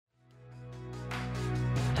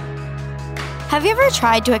Have you ever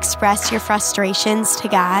tried to express your frustrations to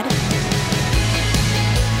God?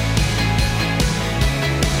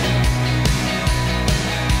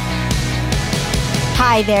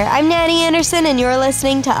 Hi there, I'm Nanny Anderson, and you're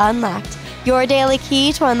listening to Unlocked, your daily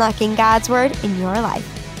key to unlocking God's Word in your life.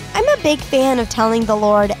 I'm a big fan of telling the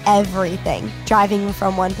Lord everything, driving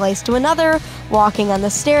from one place to another, walking on the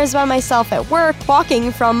stairs by myself at work,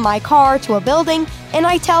 walking from my car to a building, and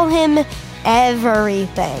I tell Him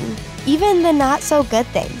everything, even the not-so-good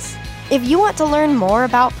things. If you want to learn more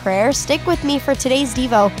about prayer, stick with me for today's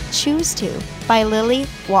Devo, Choose To, by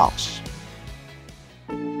Walsh.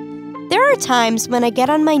 There are times when I get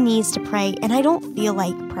on my knees to pray and I don't feel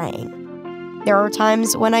like praying. There are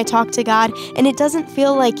times when I talk to God and it doesn't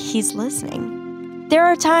feel like He's listening. There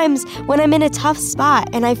are times when I'm in a tough spot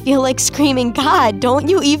and I feel like screaming, "God, don't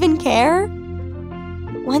you even care?"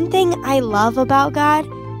 One thing I love about God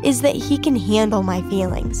is that He can handle my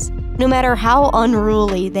feelings, no matter how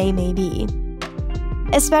unruly they may be.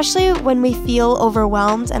 Especially when we feel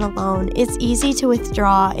overwhelmed and alone, it's easy to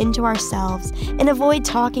withdraw into ourselves and avoid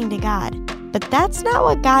talking to God. But that's not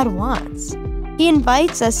what God wants. He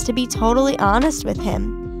invites us to be totally honest with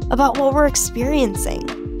Him about what we're experiencing.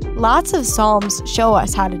 Lots of Psalms show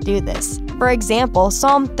us how to do this. For example,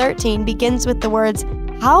 Psalm 13 begins with the words,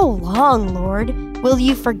 "How long, Lord? Will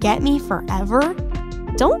you forget me forever?"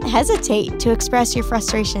 Don't hesitate to express your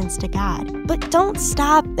frustrations to God, but don't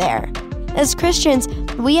stop there. As Christians,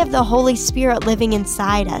 we have the Holy Spirit living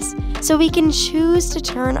inside us, so we can choose to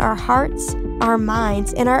turn our hearts, our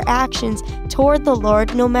minds, and our actions toward the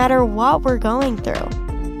Lord no matter what we're going through.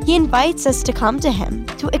 He invites us to come to Him,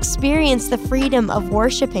 to experience the freedom of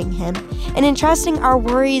worshiping Him and entrusting our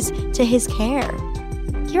worries to His care.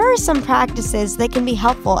 Here are some practices that can be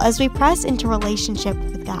helpful as we press into relationship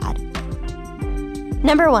with God.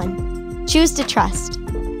 Number 1, choose to trust.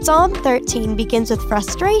 Psalm 13 begins with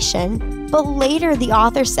frustration, but later the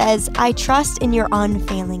author says, "I trust in your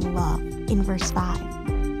unfailing love," in verse 5.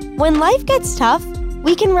 When life gets tough,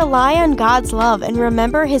 we can rely on God's love and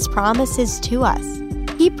remember His promises to us.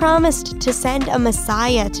 He promised to send a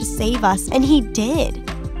Messiah to save us, and He did.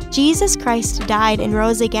 Jesus Christ died and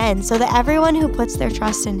rose again so that everyone who puts their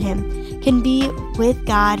trust in Him can be with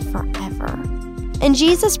God forever. And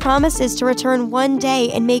Jesus promises to return one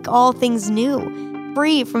day and make all things new,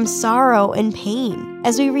 free from sorrow and pain,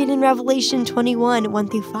 as we read in Revelation 21,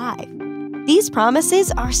 1-5. These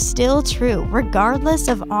promises are still true, regardless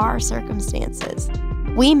of our circumstances.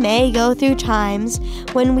 We may go through times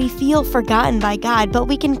when we feel forgotten by God, but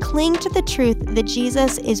we can cling to the truth that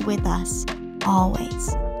Jesus is with us,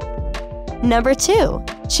 always. Number 2,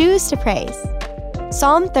 choose to praise.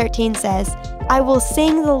 Psalm 13 says, "I will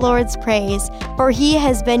sing the Lord's praise, for He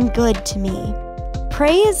has been good to me."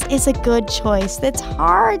 Praise is a good choice that's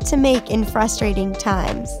hard to make in frustrating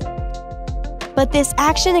times. But this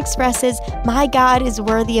action expresses, "My God is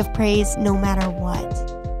worthy of praise no matter what."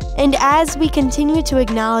 And as we continue to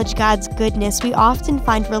acknowledge God's goodness, we often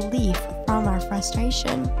find relief from our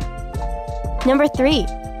frustration. Number 3,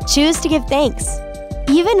 choose to give thanks.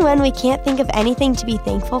 Even when we can't think of anything to be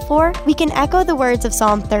thankful for, we can echo the words of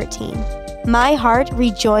Psalm 13. "My heart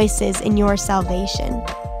rejoices in your salvation."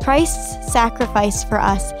 Christ's sacrifice for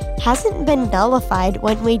us hasn't been nullified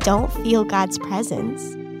when we don't feel God's presence.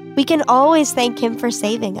 We can always thank Him for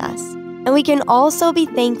saving us. And we can also be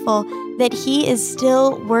thankful that He is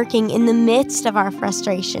still working in the midst of our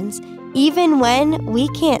frustrations, even when we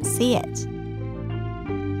can't see it.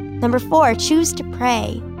 Number 4, choose to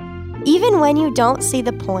pray, even when you don't see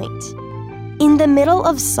the point. In the middle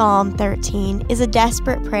of Psalm 13 is a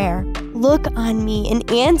desperate prayer. "Look on me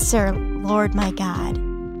and answer, Lord my God."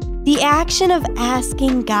 The action of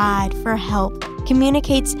asking God for help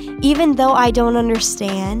communicates, even though I don't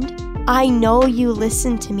understand, I know you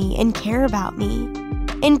listen to me and care about me.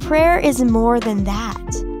 And prayer is more than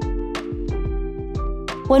that.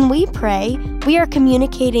 When we pray, we are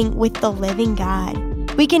communicating with the living God.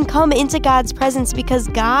 We can come into God's presence because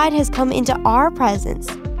God has come into our presence.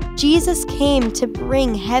 Jesus came to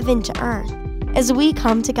bring heaven to earth. As we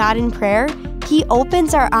come to God in prayer, He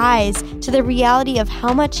opens our eyes to the reality of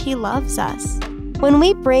how much He loves us. When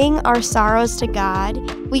we bring our sorrows to God,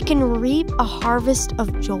 we can reap a harvest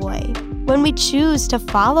of joy. When we choose to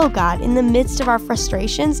follow God in the midst of our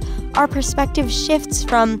frustrations, our perspective shifts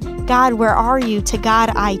from "God, where are you?" to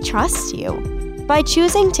 "God, I trust you." By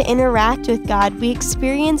choosing to interact with God, we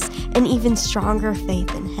experience an even stronger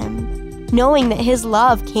faith in Him, knowing that His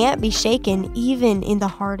love can't be shaken even in the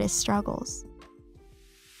hardest struggles.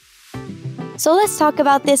 So let's talk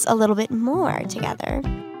about this a little bit more together.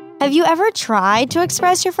 Have you ever tried to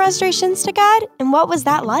express your frustrations to God? And what was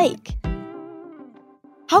that like?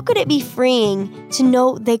 How could it be freeing to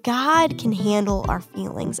know that God can handle our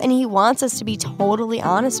feelings and He wants us to be totally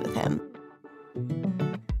honest with Him?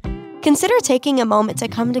 Consider taking a moment to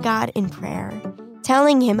come to God in prayer,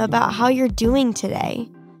 telling Him about how you're doing today.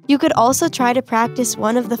 You could also try to practice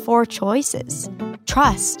one of the 4 choices: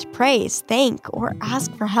 trust, praise, thank, or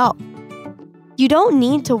ask for help. You don't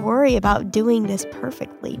need to worry about doing this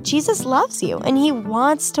perfectly. Jesus loves you, and He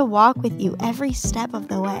wants to walk with you every step of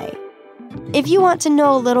the way. If you want to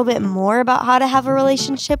know a little bit more about how to have a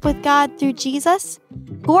relationship with God through Jesus,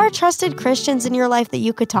 who are trusted Christians in your life that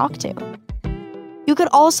you could talk to? You could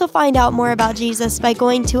also find out more about Jesus by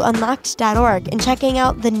going to unlocked.org and checking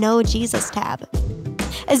out the Know Jesus tab.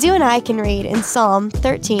 As you and I can read in Psalm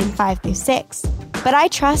 13, 5-6, "But I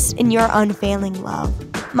trust in your unfailing love.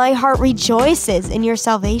 My heart rejoices in your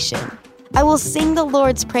salvation. I will sing the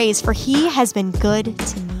Lord's praise, for He has been good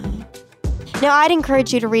to me." Now, I'd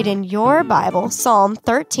encourage you to read in your Bible Psalm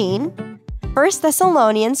 13, 1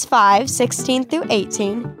 Thessalonians 5,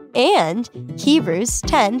 16-18, and Hebrews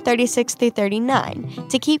 10, 36-39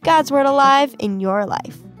 to keep God's Word alive in your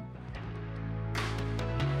life.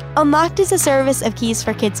 Unlocked is a service of Keys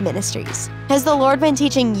for Kids Ministries. Has the Lord been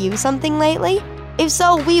teaching you something lately? If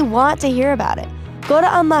so, we want to hear about it. Go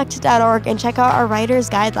to unlocked.org and check out our writer's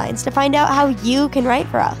guidelines to find out how you can write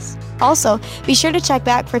for us. Also, be sure to check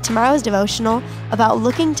back for tomorrow's devotional about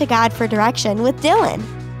looking to God for direction with Dylan.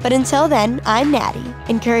 But until then, I'm Natty,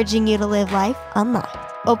 encouraging you to live life unlocked,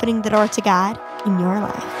 opening the door to God in your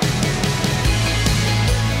life.